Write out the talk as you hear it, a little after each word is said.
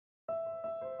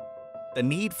The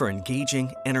need for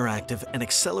engaging, interactive, and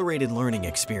accelerated learning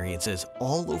experiences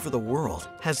all over the world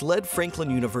has led Franklin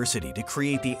University to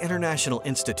create the International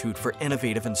Institute for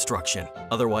Innovative Instruction,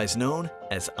 otherwise known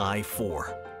as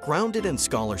I4. Grounded in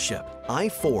scholarship,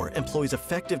 I4 employs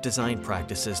effective design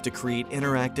practices to create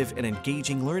interactive and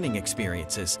engaging learning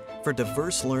experiences for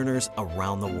diverse learners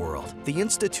around the world. The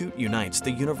Institute unites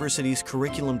the university's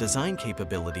curriculum design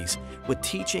capabilities with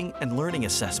teaching and learning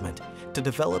assessment to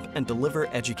develop and deliver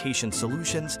education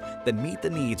solutions that meet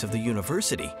the needs of the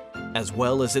university, as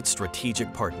well as its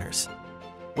strategic partners.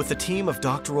 With a team of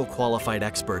doctoral qualified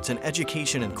experts in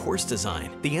education and course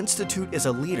design, the Institute is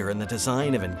a leader in the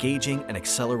design of engaging and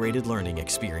accelerated learning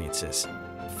experiences.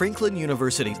 Franklin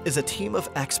University is a team of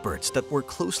experts that work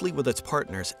closely with its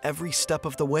partners every step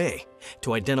of the way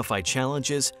to identify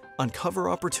challenges, uncover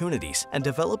opportunities, and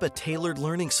develop a tailored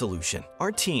learning solution.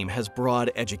 Our team has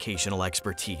broad educational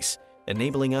expertise,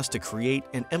 enabling us to create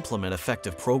and implement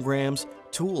effective programs,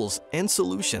 tools, and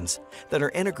solutions that are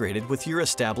integrated with your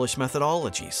established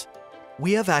methodologies.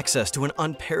 We have access to an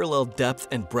unparalleled depth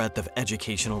and breadth of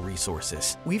educational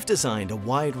resources. We've designed a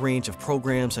wide range of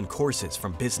programs and courses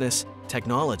from business,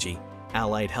 technology,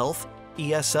 allied health,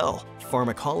 ESL,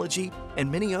 pharmacology, and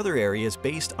many other areas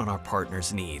based on our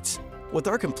partners' needs. With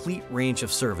our complete range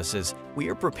of services, we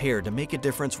are prepared to make a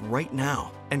difference right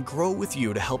now and grow with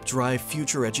you to help drive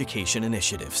future education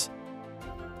initiatives.